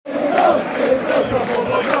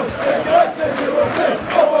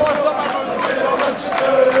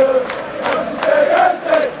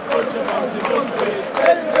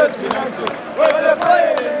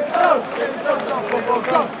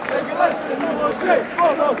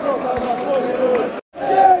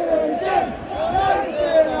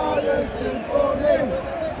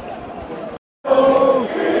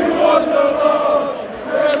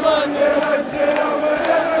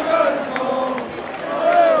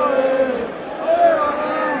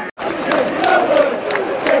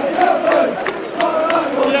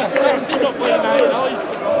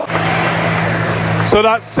So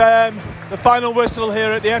that's the final whistle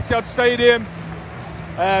here at the Etihad Stadium.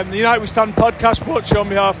 The United We Stand podcast brought to you on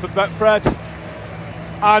behalf of Betfred.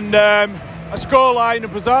 And a scoreline, a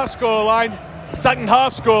bizarre scoreline, second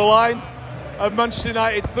half scoreline of Manchester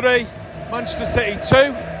United 3, Manchester City 2.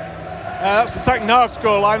 That's the second half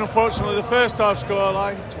scoreline. Unfortunately, the first half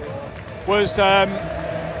scoreline was a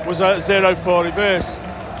 0-4 reverse.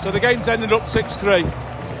 So the game's ended up 6-3.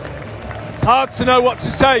 It's hard to know what to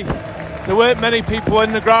say. There weren't many people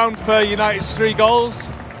in the ground for United's 3 goals.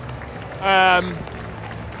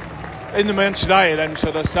 In the Manchester United end,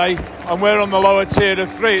 should I say. And we're on the lower tier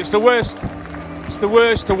of 3. It's the worst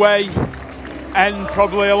away end,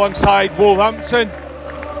 probably alongside Wolverhampton,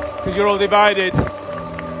 because you're all divided.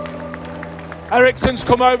 Eriksen's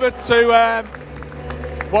come over to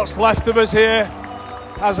what's left of us here,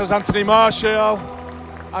 as has Anthony Martial,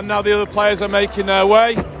 and now the other players are making their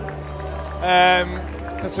way.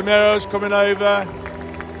 Casemiro's coming over,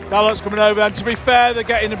 Dalot's coming over, and to be fair, they're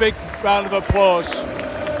getting a big round of applause.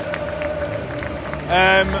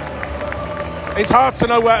 It's hard to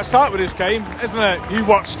know where to start with this game, isn't it? You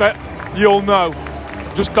watched it, you'll know.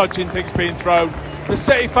 Just dodging things being thrown. The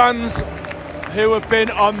City fans who have been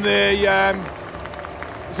on the...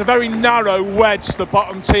 it's a very narrow wedge, the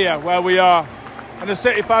bottom tier, where we are. And the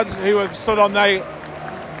City fans who have stood on the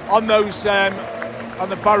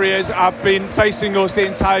barriers have been facing us the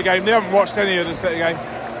entire game. They haven't watched any of the City game.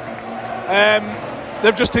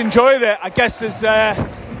 They've just enjoyed it. I guess there's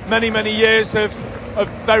many years of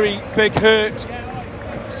very big hurt.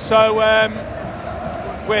 So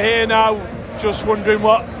we're here now, just wondering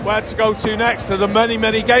where to go to next. There are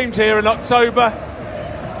many games here in October,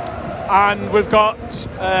 and we've got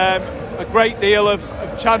a great deal of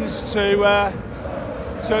chance to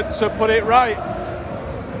put it right.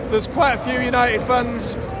 There's quite a few United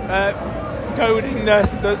fans goading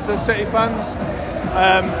the City fans.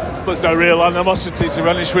 There's no real animosity, to be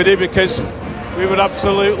honest with you, because we were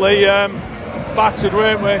absolutely battered,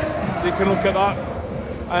 weren't we? You can look at that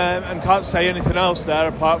and can't say anything else there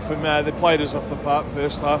apart from they played us off the park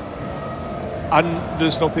first half, and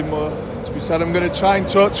there's nothing more to be said. I'm going to try and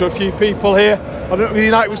talk to a few people here on the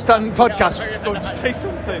United We Stand podcast. I'm going to say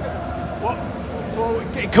something.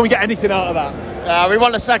 Can we get anything out of that? We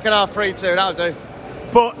won the second half 3-2, that'll do.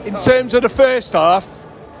 But in terms of the first half,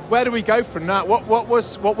 where do we go from that? What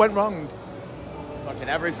went wrong? Fucking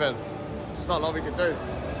everything. There's not a lot we could do.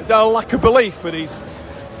 Is there a lack of belief with these?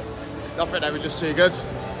 Nothing, they were just too good.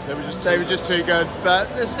 They were just too good. But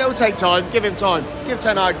they still take time. Give him time. Give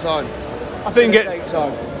Ten Hag time. I think take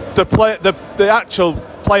time. The actual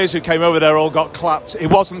players who came over there all got clapped. It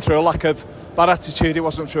wasn't through a lack of bad attitude. It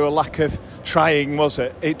wasn't through a lack of trying, was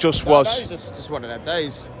it? It just was. It was just one of them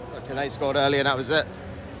days. Okay, they scored early and that was it.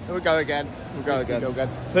 We'll go again.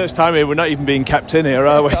 First time here, we're not even being kept in here,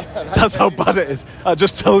 are we? That's how bad it is. That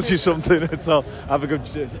just tells you something. It's all. Have a good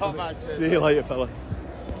day. See you later, fella.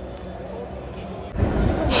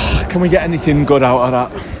 Can we get anything good out of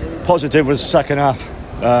that? Positive was the second half.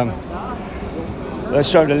 They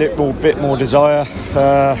showed a little bit more desire.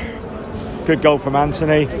 Good goal from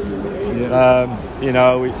Anthony. Yeah.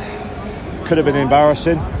 We could have been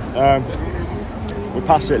embarrassing. We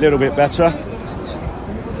passed it a little bit better.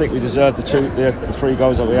 I think we deserved the 3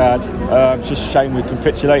 goals that we had. Just a shame we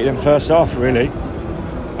capitulated in first half, really.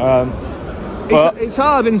 But it's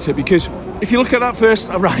hard, isn't it? Because if you look at that first,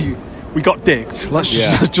 right, we got dicked. Let's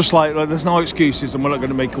just like there's no excuses, and we're not going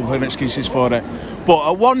to make up any excuses for it.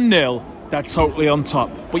 But at 1-0, they're totally on top.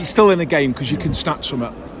 But you're still in a game because you can snatch from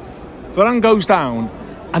it. Varane goes down,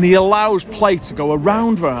 and he allows play to go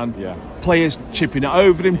around Varane. Yeah. Players chipping it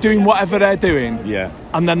over him, doing whatever they're doing. Yeah.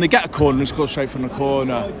 And then they get a corner and score straight from the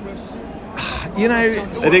corner. We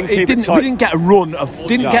didn't get a run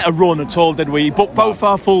at all, did we? But both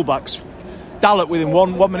our fullbacks, Dalot within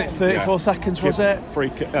 1 minute 34 seconds, was it?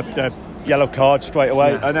 Free yellow card straight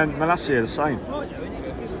away, and then Malacia the same.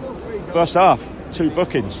 First half, 2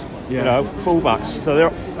 bookings, fullbacks. So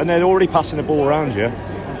they're already passing the ball around you,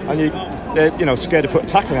 and they're scared to put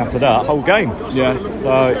tackling after that whole game. Yeah.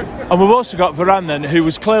 And we've also got Varane then, who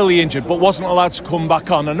was clearly injured but wasn't allowed to come back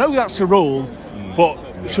on. I know that's a rule, but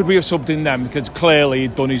should we have subbed in then? Because clearly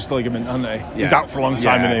he'd done his ligament, hadn't he? Yeah. He's out for a long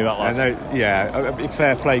time, isn't he, that lad?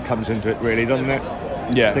 Fair play comes into it, really, doesn't it?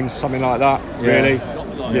 things, something like that. Really,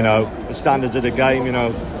 you know, the standards of the game. You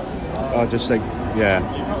know, I just think,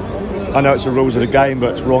 I know it's the rules of the game,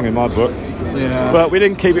 but it's wrong in my book. Yeah. But we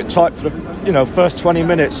didn't keep it tight for the first 20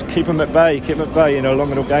 minutes. Keep them at bay. You know,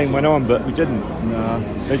 longer the game went on, but we didn't. No.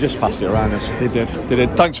 They just passed it around us. They did.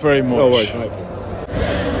 Thanks very much. No worries, mate.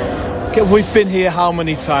 We've been here how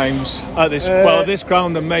many times at this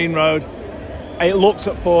ground, the main road. It looked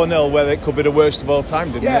at 4-0 where it could be the worst of all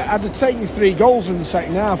time, didn't it? Yeah, I'd have taken 3 goals in the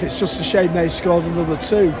second half. It's just a shame they scored another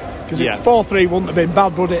 2. Because 4-3 wouldn't have been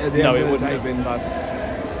bad, would it, at the end of the day? No, it wouldn't have been bad.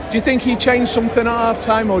 Do you think he changed something at half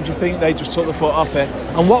time, or do you think they just took the foot off it?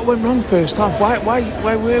 And what went wrong first half? Why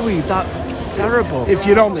were we that terrible? If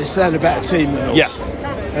you're honest, they're a better team than us. Yeah.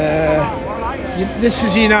 This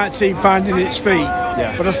is a United team finding its feet.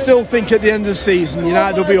 Yeah. But I still think at the end of the season,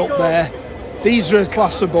 United will be up there. These are a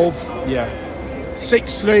class above. Yeah.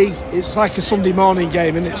 6-3, it's like a Sunday morning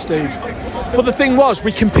game, isn't it, Steve? But the thing was,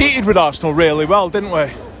 we competed with Arsenal really well, didn't we?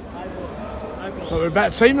 But we're a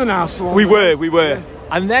better team than Arsenal. We were. Yeah.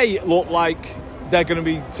 And they look like they're going to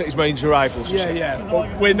be his major rivals. Yeah.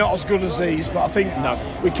 But we're not as good as these, but I think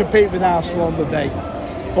we compete with Arsenal on the day.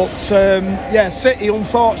 But, City,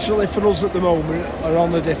 unfortunately for us at the moment, are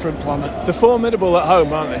on a different planet. They're formidable at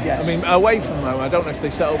home, aren't they? Yes. I mean, away from home, I don't know if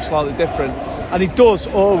they set up slightly different. And he does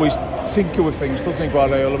always tinker with things, doesn't he,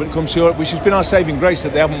 Guardiola, when it comes to Europe, which has been our saving grace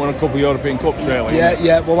that they haven't won a couple of European Cups, really.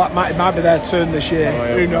 Yeah, well, that might be their turn this year.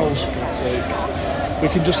 Who knows? We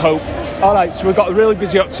can just hope. All right, so we've got a really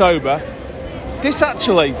busy October. This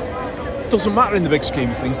actually doesn't matter in the big scheme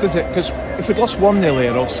of things, does it? Because if we'd lost 1-0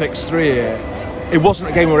 here or 6-3 here, it wasn't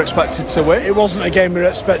a game we were expected to win. It wasn't a game we were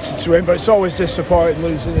expected to win, but it's always disappointing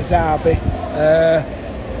losing a derby.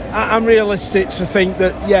 I'm realistic to think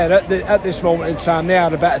that, at this moment in time, they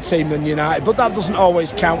are a better team than United, but that doesn't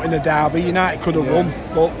always count in a derby. United could have won,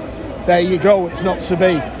 but there you go, it's not to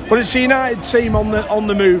be. But it's a United team on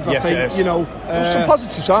the move, I think. It is. You know, there's some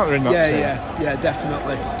positives, aren't there, in that team? Yeah,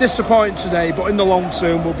 definitely. Disappointing today, but in the long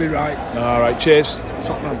term, we'll be right. All right, cheers.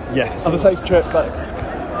 Top man. Yes. Have a safe trip back.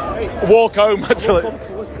 Walk home, actually.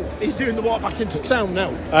 Are you doing the walk back into town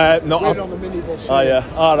now? Not We're on the minibus. Oh, yeah.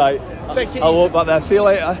 All right. Take it I'll easy. walk back there. See you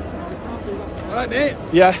later. All right, mate.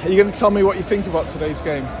 Yeah, are you going to tell me what you think about today's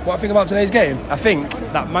game? What I think about today's game? I think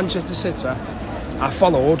that Manchester City are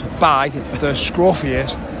followed by the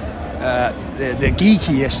scruffiest, the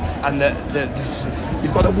geekiest, and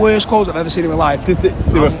they've got the worst clothes I've ever seen in my life.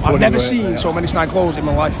 I've never seen so many snide clothes in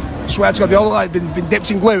my life. I swear to God, they all like been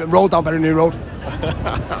dipped in glue and rolled down Bury New Road.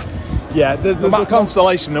 Yeah, there's a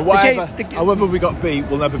consolation, and however we got beat,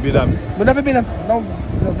 we'll never be them. We'll never be them. No,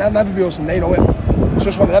 they'll never be us, and they know it. It's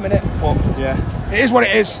just one of them, innit? But it is what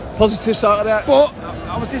it is. Positives out of that. But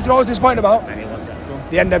I was disappointed about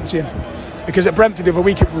the end emptying. Because at Brentford the other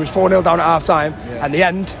week, it was 4-0 down at half time, and the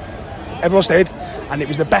end, everyone stayed, and it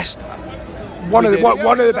was the best. One of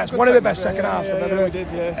the best second halves I've ever heard.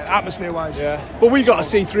 Atmosphere wise. Yeah. But we got to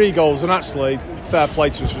see 3 goals, and actually, fair play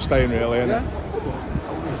to us for staying, really, isn't it?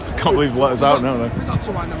 Can't believe they let us out now, though. That's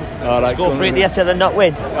all right, now. All right, Score 3 in the SL and not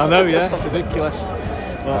win. I know, yeah, ridiculous.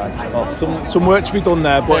 Well, some work to be done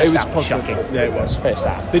there, but it was positive. Shocking. Yeah, it was. First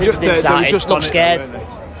half. They were just on scared. it, though,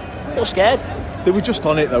 weren't Look scared. they were just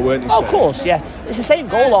on it, though, weren't they? Oh, of course, yeah. It's the same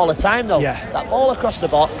goal all the time, though. Yeah. That ball across the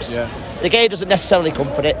box. Yeah. The game doesn't necessarily come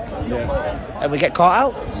for it, Yeah. and we get caught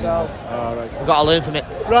out. So All right. we've got to learn from it.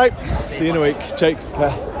 Right. See you in a week. Take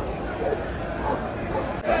care.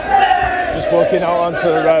 Just walking out onto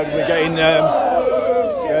the road, we're getting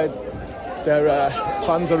their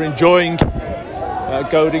fans are enjoying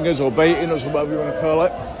goading us or baiting us or whatever you want to call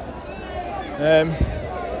it.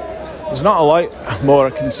 There's not a lot more I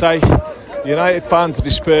can say. United fans are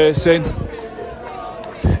dispersing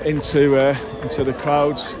into the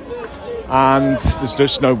crowds, and there's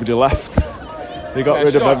just nobody left. They got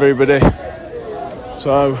rid of everybody.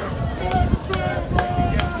 So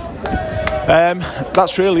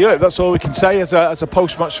that's really it. That's all we can say as a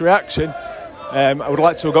post-match reaction. I would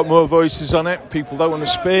like to have got more voices on it. People don't want to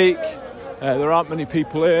speak. There aren't many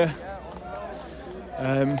people here.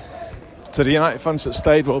 To the United fans that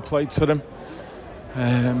stayed, well played to them.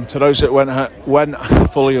 To those that went, I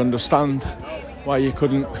fully understand why you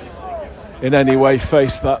couldn't in any way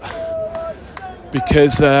face that,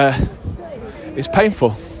 because it's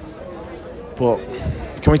painful. But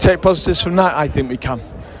can we take positives from that? I think we can.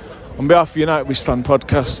 On behalf of United We Stand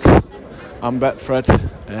podcast, I'm Betfred.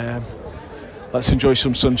 Let's enjoy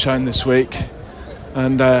some sunshine this week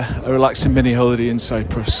and a relaxing mini holiday in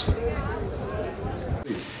Cyprus.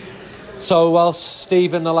 So whilst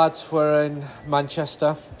Steve and the lads were in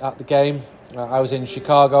Manchester at the game, I was in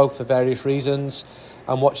Chicago for various reasons.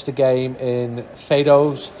 and watched the game in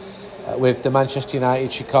Fados with the Manchester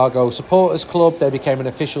United Chicago Supporters Club. They became an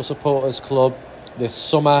official supporters club this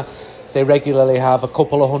summer. They regularly have a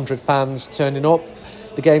couple of hundred fans turning up.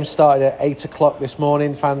 The game started at 8 o'clock this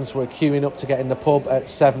morning. Fans were queuing up to get in the pub at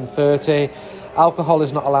 7:30. Alcohol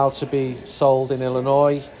is not allowed to be sold in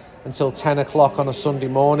Illinois until 10 o'clock on a Sunday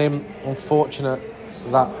morning. Unfortunate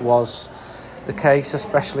that was the case,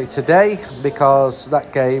 especially today, because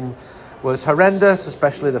that game was horrendous,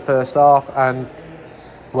 especially the first half, and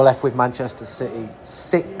we're left with Manchester City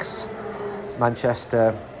 6,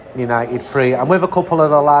 Manchester United 3. I'm with a couple of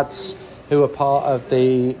the lads who are part of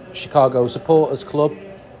the Chicago Supporters Club,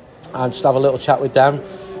 and just have a little chat with them.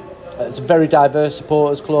 It's a very diverse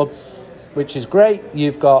supporters club, which is great.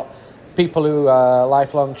 You've got people who are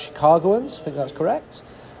lifelong Chicagoans, I think that's correct.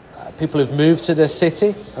 People who've moved to the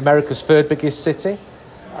city, America's third biggest city,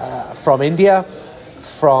 from India,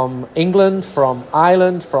 from England, from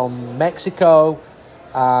Ireland, from Mexico,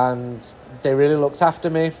 and they really looked after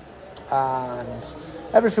me, and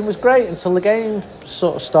everything was great until the game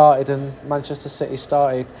sort of started and Manchester City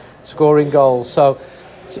started scoring goals. So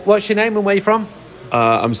what's your name and where are you from?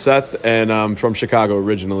 I'm Seth, and I'm from Chicago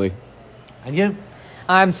originally. And you?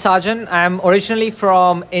 I'm Sajan. I'm originally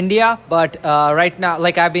from India, but right now,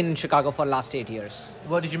 I've been in Chicago for the last 8 years.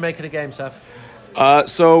 What did you make of the game, Seth?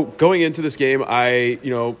 So going into this game, I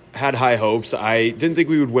had high hopes. I didn't think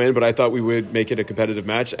we would win, but I thought we would make it a competitive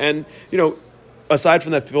match. And aside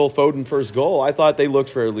from that Phil Foden first goal, I thought they looked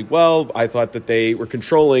fairly well. I thought that they were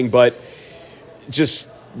controlling, but just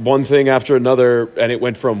one thing after another, and it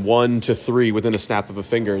went from 1 to 3 within a snap of a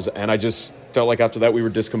fingers. And I just felt like after that we were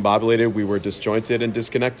discombobulated, we were disjointed and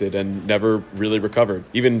disconnected and never really recovered,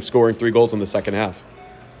 even scoring 3 goals in the second half.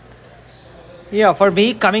 Yeah, for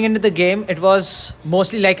me, coming into the game, it was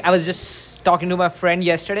mostly I was just talking to my friend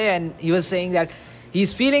yesterday, and he was saying that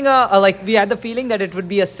he's feeling we had the feeling that it would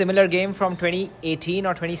be a similar game from 2018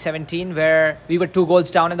 or 2017, where we were 2 goals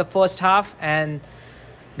down in the first half, and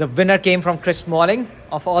the winner came from Chris Smalling,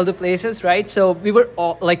 of all the places, right? So we were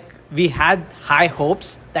all, we had high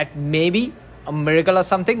hopes that maybe a miracle or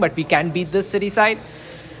something, but we can beat this City side.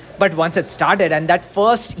 But once it started, and that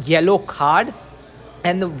first yellow card,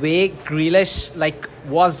 and the way Grealish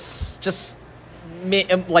was just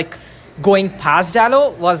going past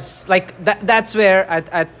Dalot was that's where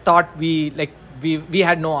I thought we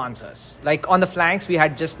had no answers. On the flanks we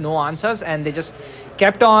had just no answers, and they just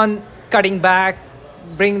kept on cutting back,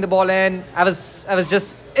 bringing the ball in.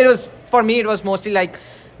 For me it was mostly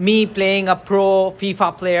me playing a pro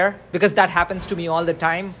FIFA player, because that happens to me all the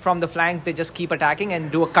time. From the flanks they just keep attacking and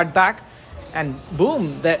do a cutback, and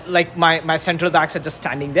boom, that my central backs are just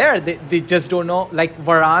standing there. They just don't know.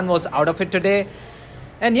 Varane was out of it today.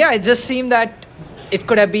 And yeah, it just seemed that it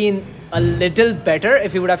could have been a little better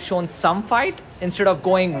if we would have shown some fight instead of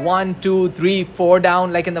going 1, 2, 3, 4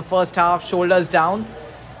 down in the first half, shoulders down.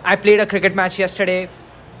 I played a cricket match yesterday.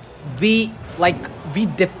 We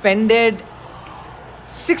defended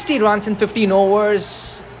 60 runs in 15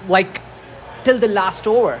 overs till the last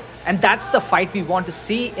over. And that's the fight we want to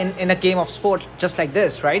see in a game of sport just like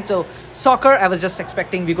this, right? So soccer, I was just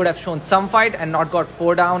expecting we could have shown some fight and not got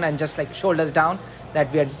 4 down and just shoulders down,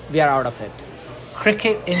 that we are out of it.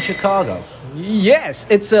 Cricket in Chicago? Yes,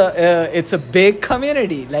 it's a big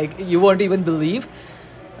community. You won't even believe.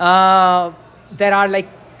 There are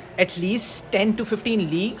at least 10 to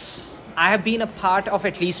 15 leagues. I have been a part of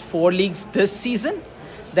at least 4 leagues this season.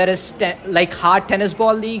 There is hard tennis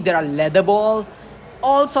ball league. There are leather ball.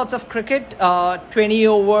 All sorts of cricket, 20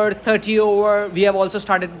 over, 30 over. We have also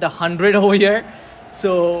started the 100 over here.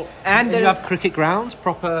 So, and you have cricket grounds,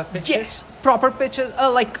 proper pitches? Yes, proper pitches.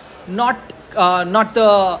 Not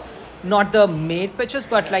the made pitches,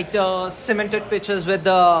 but the cemented pitches with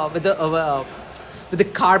the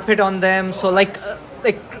carpet on them. So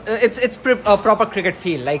it's a proper cricket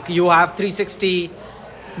field. You have 360.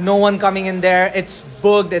 No one coming in there. It's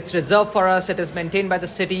booked. It's reserved for us. It is maintained by the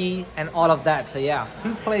city and all of that. So yeah.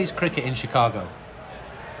 Who plays cricket in Chicago?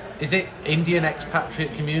 Is it Indian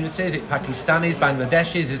expatriate community? Is it Pakistanis,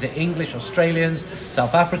 Bangladeshis? Is it English, Australians,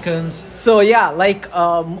 South Africans? So yeah,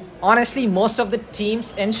 honestly, most of the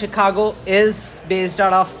teams in Chicago is based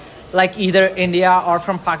out of either India or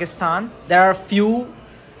from Pakistan. There are a few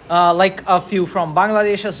from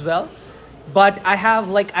Bangladesh as well. But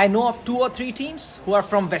I know of 2 or 3 teams who are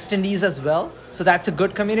from West Indies as well. So that's a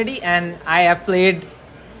good community. And I have played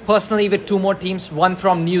personally with 2 more teams, one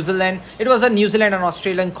from New Zealand. It was a New Zealand and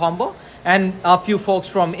Australian combo. And a few folks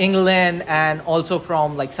from England and also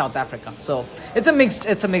from South Africa. So it's a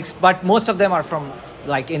mixed, but most of them are from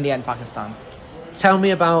India and Pakistan. Tell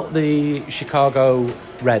me about the Chicago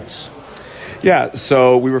Reds. Yeah,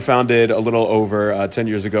 so we were founded a little over 10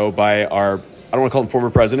 years ago by our, I don't want to call him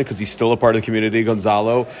former president because he's still a part of the community,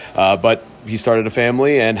 Gonzalo, but he started a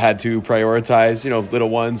family and had to prioritize, little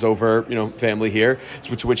ones over, family here,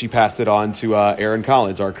 to which he passed it on to Aaron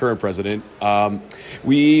Collins, our current president.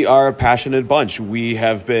 We are a passionate bunch. We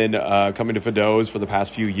have been coming to Fido's for the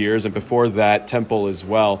past few years, and before that, Temple as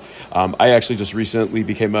well. I actually just recently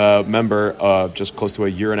became a member just close to a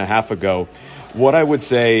year and a half ago. What I would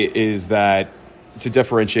say is that to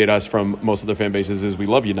differentiate us from most of the fan bases is we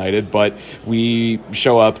love United, but we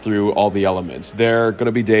show up through all the elements. There are going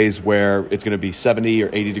to be days where it's going to be 70 or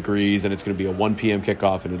 80 degrees and it's going to be a 1 p.m.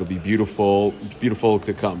 kickoff and it'll be beautiful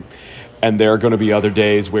to come. And there are going to be other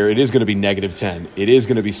days where it is going to be negative 10. It is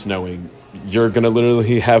going to be snowing. You're going to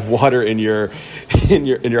literally have water in your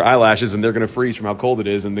eyelashes and they're going to freeze from how cold it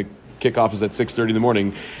is. And the kickoff is at 6:30 in the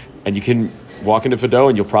morning. And you can walk into Fido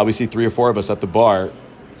and you'll probably see 3 or 4 of us at the bar.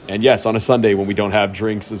 And yes, on a Sunday when we don't have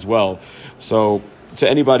drinks as well. So to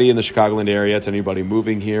anybody in the Chicagoland area, to anybody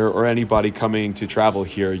moving here, or anybody coming to travel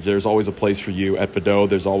here, there's always a place for you at Fido.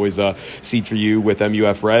 There's always a seat for you with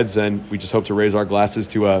MUF Reds, and we just hope to raise our glasses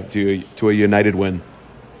to a United win.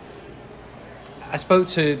 I spoke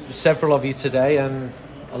to several of you today, and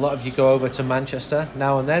a lot of you go over to Manchester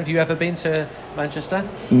now and then. Have you ever been to Manchester?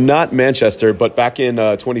 Not Manchester, but back in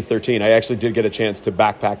 2013, I actually did get a chance to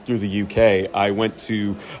backpack through the UK. I went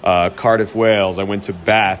to Cardiff, Wales. I went to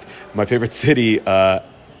Bath. My favorite city,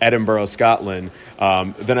 Edinburgh, Scotland.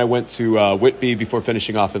 Then I went to Whitby before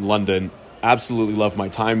finishing off in London. Absolutely loved my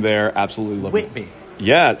time there. Absolutely loved Whitby?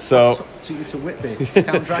 Yeah, so... Took you to Whitby,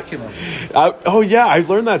 Count Dracula. I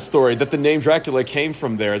learned that story, that the name Dracula came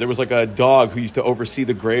from there. There was like a dog who used to oversee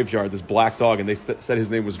the graveyard, this black dog, and they said his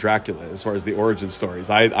name was Dracula as far as the origin stories.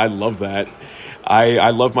 I love that. I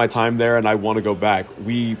love my time there, and I want to go back.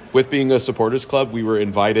 With being a supporters club, we were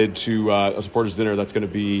invited to a supporters dinner that's going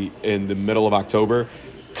to be in the middle of October.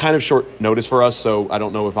 Kind of short notice for us, so I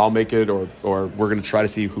don't know if I'll make it or we're going to try to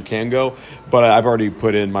see who can go. But I've already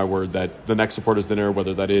put in my word that the next supporters dinner,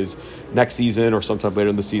 whether that is next season or sometime later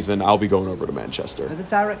in the season, I'll be going over to Manchester. Are there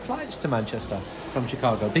direct flights to Manchester from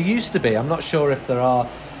Chicago? There used to be. I'm not sure if there are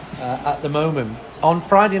at the moment. On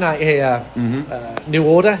Friday night here, New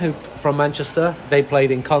Order, who from Manchester, they played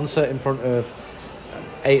in concert in front of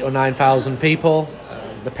 8,000 or 9,000 people.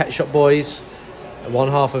 The Pet Shop Boys, one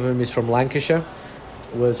half of them is from Lancashire,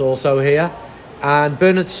 was also here. And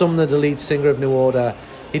Bernard Sumner, the lead singer of New Order,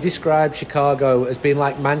 he described Chicago as being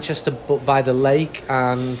like Manchester but by the lake,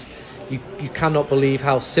 and you cannot believe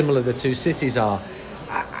how similar the two cities are.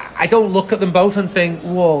 I don't look at them both and think,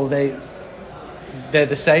 whoa, they're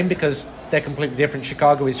the same, because they're completely different.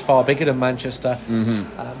 Chicago is far bigger than Manchester.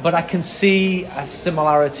 But I can see a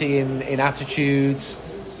similarity in attitudes.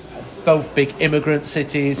 Both big immigrant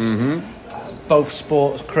cities, both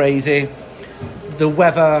sports crazy. The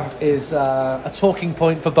weather is a talking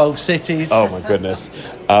point for both cities. Oh my goodness!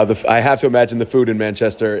 I have to imagine the food in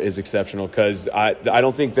Manchester is exceptional, because I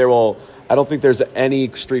don't think there's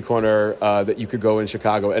any street corner that you could go in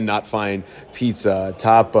Chicago and not find pizza,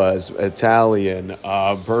 tapas, Italian,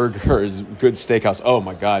 burgers, good steakhouse. Oh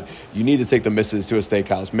my God! You need to take the missus to a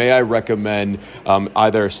steakhouse. May I recommend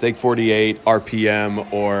either Steak 48,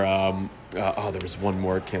 RPM, or there was one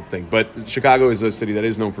more, I can't think. But Chicago is a city that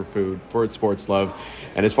is known for food, for its sports love.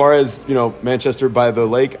 And as far as, Manchester by the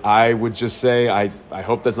lake, I would just say I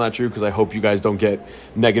hope that's not true, because I hope you guys don't get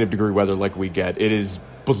negative degree weather like we get. It is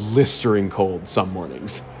blistering cold some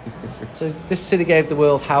mornings. So this city gave the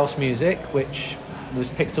world house music, which was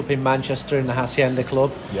picked up in Manchester in the Hacienda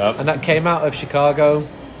Club. Yep. And that came out of Chicago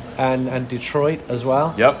and Detroit as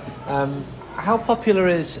well. Yep. How popular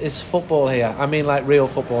is football here? I mean, like real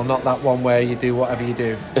football, not that one where you do whatever you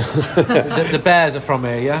do. the Bears are from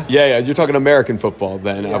here, yeah? Yeah, you're talking American football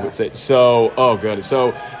then, yeah. I would say. So, good.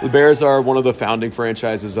 So the Bears are one of the founding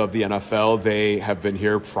franchises of the NFL. They have been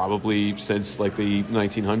here probably since like the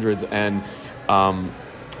 1900s, and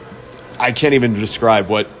I can't even describe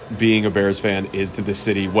what being a Bears fan is to this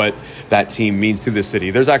city, what that team means to this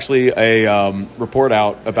city. There's actually a report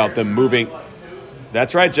out about them moving.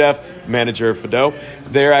 That's right, Jeff, manager of Fido.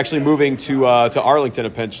 They're actually moving to Arlington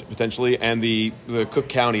potentially, and the Cook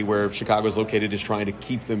County where Chicago is located is trying to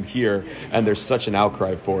keep them here, and there's such an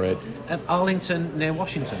outcry for it. Arlington near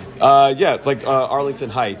Washington? Yeah, it's like Arlington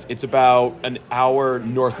Heights. It's about an hour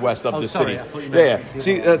northwest of the city. I thought you meant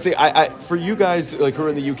See, I for you guys like who are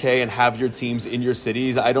in the UK and have your teams in your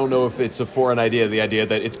cities, I don't know if it's a foreign idea, the idea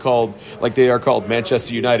that it's called, like they are called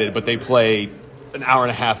Manchester United, but they play an hour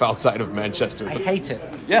and a half outside of Manchester. I hate it.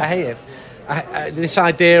 Yeah. I hate it. this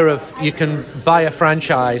idea of you can buy a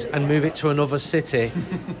franchise and move it to another city,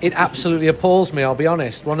 it absolutely appalls me, I'll be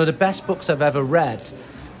honest. One of the best books I've ever read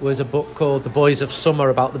was a book called The Boys of Summer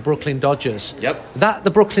about the Brooklyn Dodgers. Yep. That the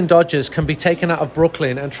Brooklyn Dodgers can be taken out of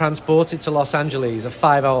Brooklyn and transported to Los Angeles, a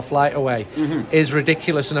 5-hour flight away, is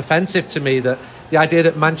ridiculous and offensive to me. That the idea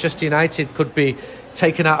that Manchester United could be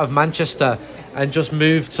taken out of Manchester and just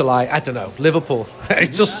moved to, like, I don't know, Liverpool.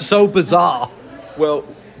 It's just so bizarre. Well,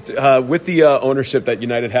 with the ownership that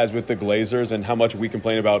United has with the Glazers and how much we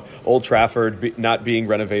complain about Old Trafford not being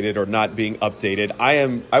renovated or not being updated,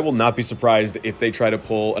 I will not be surprised if they try to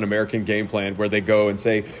pull an American game plan where they go and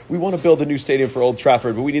say, we want to build a new stadium for Old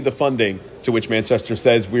Trafford, but we need the funding, to which Manchester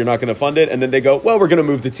says we're not going to fund it, and then they go, well, we're going to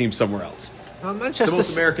move the team somewhere else. Manchester, the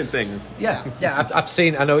most American thing. Yeah, I've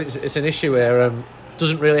seen, I know it's an issue here,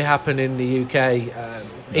 doesn't really happen in the UK.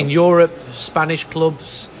 In Europe, Spanish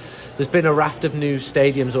clubs, there's been a raft of new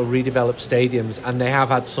stadiums or redeveloped stadiums, and they have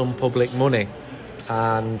had some public money.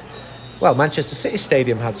 And, well, Manchester City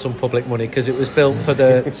Stadium had some public money because it was built for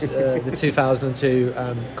the 2002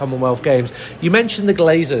 Commonwealth Games. You mentioned the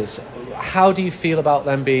Glazers. How do you feel about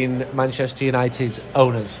them being Manchester United's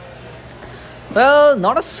owners? Well,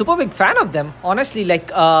 not a super big fan of them, honestly.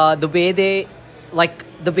 The way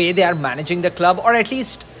they are managing the club, or at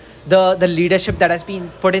least the leadership that has been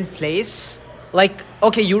put in place. Like,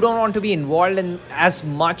 okay, you don't want to be involved in as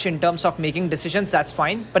much in terms of making decisions, that's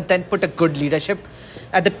fine. But then put a good leadership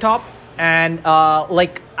at the top. And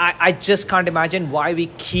I just can't imagine why we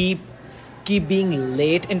keep being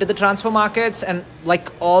late into the transfer markets and like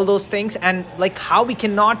all those things, and like how we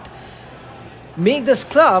cannot make this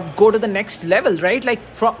club go to the next level, right? Like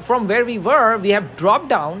from where we were, we have dropped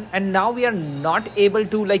down, and now we are not able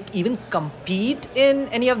to like even compete in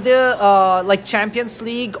any of the like Champions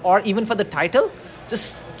League or even for the title.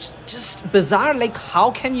 Just bizarre. Like,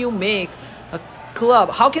 how can you make a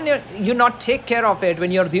club? How can you not take care of it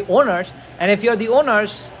when you're the owners? And if you're the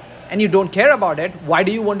owners and you don't care about it, why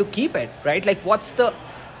do you want to keep it, right? Like, what's the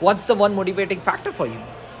one motivating factor for you?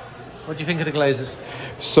 What do you think of the Glazers?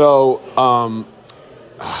 So, I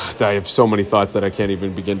have so many thoughts that I can't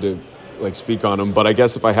even begin to like speak on them. But I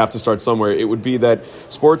guess if I have to start somewhere, it would be that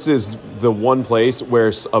sports is the one place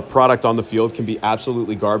where a product on the field can be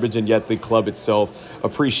absolutely garbage, and yet the club itself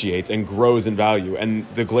appreciates and grows in value. And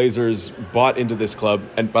the Glazers bought into this club.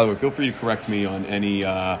 And by the way, feel free to correct me on any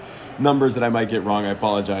numbers that I might get wrong. I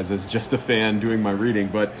apologize as just a fan doing my reading.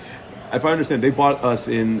 But if I understand, they bought us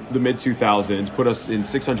in the mid-2000s, put us in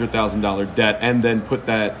 $600,000 debt, and then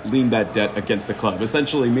leaned that debt against the club,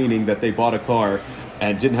 essentially meaning that they bought a car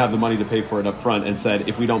and didn't have the money to pay for it up front and said,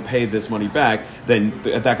 if we don't pay this money back, then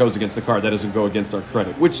that goes against the car. That doesn't go against our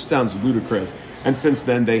credit, which sounds ludicrous. And since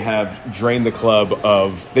then, they have drained the club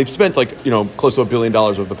they've spent close to $1 billion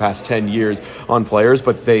over the past 10 years on players,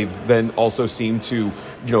 but they've then also seemed to,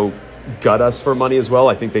 gut us for money as well.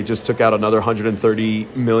 I think they just took out another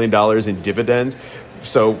 $130 million in dividends.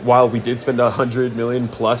 So while we did spend $100 million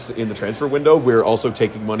plus in the transfer window, we're also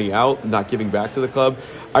taking money out, not giving back to the club.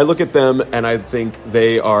 I look at them and I think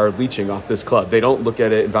they are leeching off this club. They don't look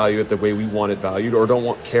at it and value it the way we want it valued, or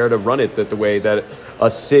don't care to run it the way that a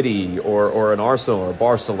City or an Arsenal or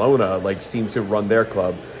Barcelona seem to run their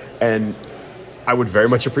club. And I would very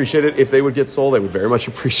much appreciate it if they would get sold. I would very much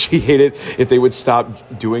appreciate it if they would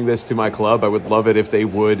stop doing this to my club. I would love it if they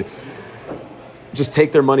would just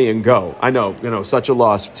take their money and go. I know, such a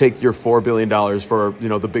loss. Take your $4 billion for,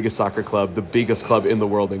 the biggest soccer club, the biggest club in the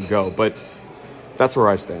world, and go. But that's where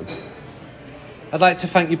I stand. I'd like to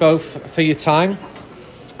thank you both for your time.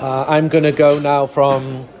 I'm going to go now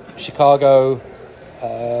from Chicago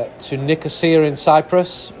to Nicosia in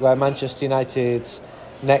Cyprus, where Manchester United's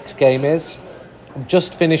next game is. I'm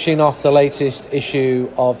just finishing off the latest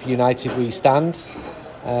issue of United We Stand,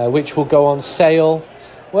 which will go on sale.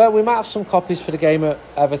 Well, we might have some copies for the game at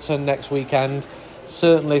Everton next weekend.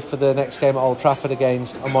 Certainly for the next game at Old Trafford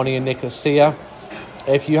against Omonia Nicosia.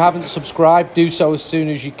 If you haven't subscribed, do so as soon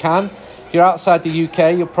as you can. If you're outside the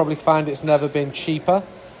UK, you'll probably find it's never been cheaper.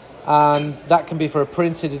 And that can be for a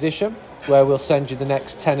printed edition, where we'll send you the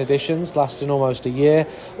next 10 editions, lasting almost a year.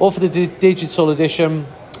 Or for the digital edition,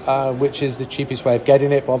 which is the cheapest way of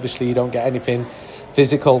getting it, but obviously you don't get anything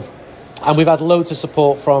physical. And we've had loads of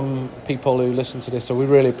support from people who listen to this, so we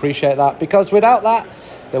really appreciate that, because without that,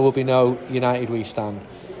 there will be no United We Stand.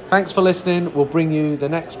 Thanks for listening. We'll bring you the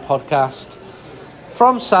next podcast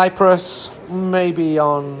from Cyprus, maybe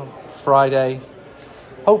on Friday.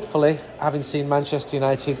 Hopefully, having seen Manchester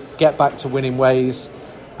United get back to winning ways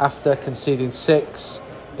after conceding 6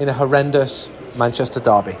 in a horrendous Manchester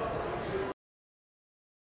derby.